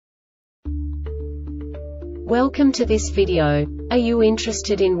Welcome to this video. Are you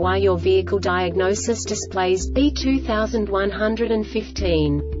interested in why your vehicle diagnosis displays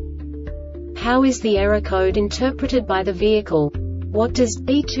B2115? How is the error code interpreted by the vehicle? What does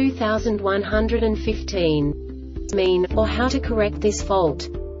B2115 mean, or how to correct this fault?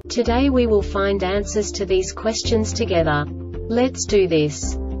 Today we will find answers to these questions together. Let's do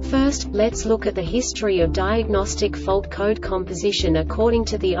this. First, let's look at the history of diagnostic fault code composition according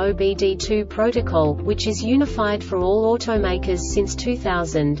to the OBD2 protocol, which is unified for all automakers since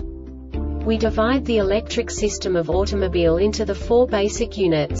 2000. We divide the electric system of automobile into the four basic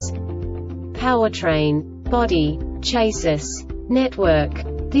units: powertrain, body, chassis, network.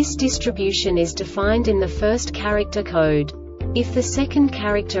 This distribution is defined in the first character code. If the second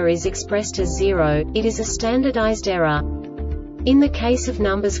character is expressed as 0, it is a standardized error. In the case of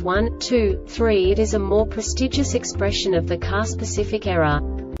numbers 1, 2, 3, it is a more prestigious expression of the car-specific error.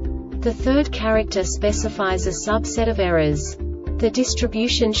 The third character specifies a subset of errors. The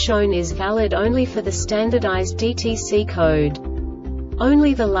distribution shown is valid only for the standardized DTC code.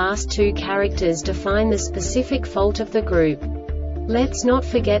 Only the last two characters define the specific fault of the group. Let's not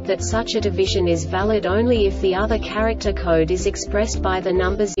forget that such a division is valid only if the other character code is expressed by the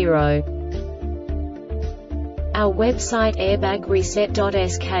number 0. Our website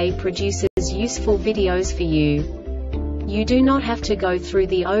airbagreset.sk produces useful videos for you. You do not have to go through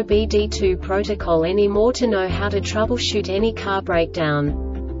the OBD2 protocol anymore to know how to troubleshoot any car breakdown.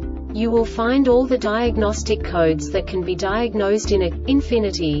 You will find all the diagnostic codes that can be diagnosed in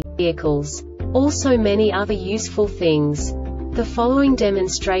Infiniti vehicles. Also many other useful things. The following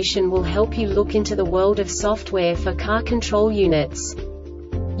demonstration will help you look into the world of software for car control units.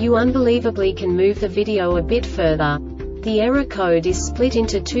 You unbelievably can move the video a bit further. The error code is split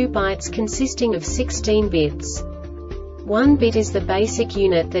into 2 bytes consisting of 16 bits. 1 bit is the basic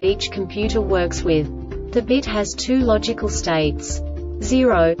unit that each computer works with. The bit has 2 logical states: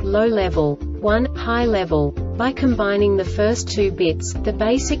 0, low level, 1, high level. By combining the first 2 bits, the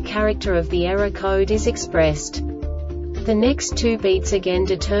basic character of the error code is expressed. The next 2 beats again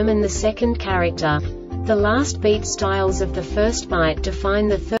determine the second character. The last beat styles of the first byte define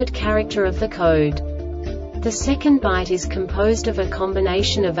the third character of the code. The second byte is composed of a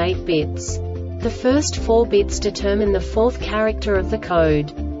combination of 8 bits. The first 4 bits determine the fourth character of the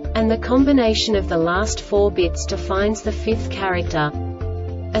code. And the combination of the last 4 bits defines the fifth character.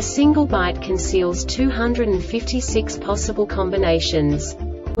 A single byte conceals 256 possible combinations.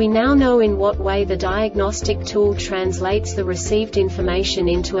 We now know in what way the diagnostic tool translates the received information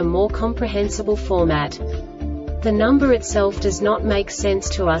into a more comprehensible format. The number itself does not make sense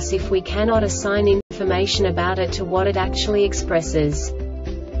to us if we cannot assign information about it to what it actually expresses.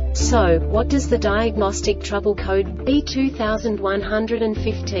 So, what does the diagnostic trouble code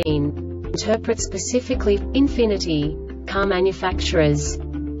B2115 interpret specifically for Infiniti car manufacturers?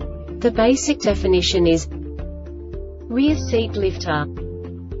 The basic definition is rear seat lifter.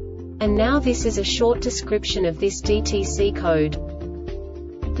 And now this is a short description of this DTC code.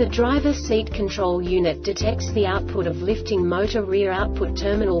 The driver seat control unit detects the output of lifting motor rear output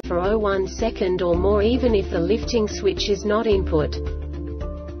terminal for 1 second or more even if the lifting switch is not input.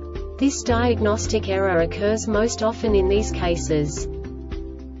 This diagnostic error occurs most often in these cases.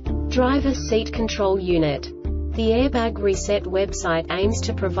 Driver seat control unit. The Airbag Reset website aims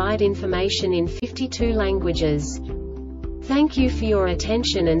to provide information in 52 languages. Thank you for your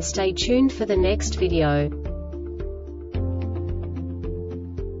attention and stay tuned for the next video.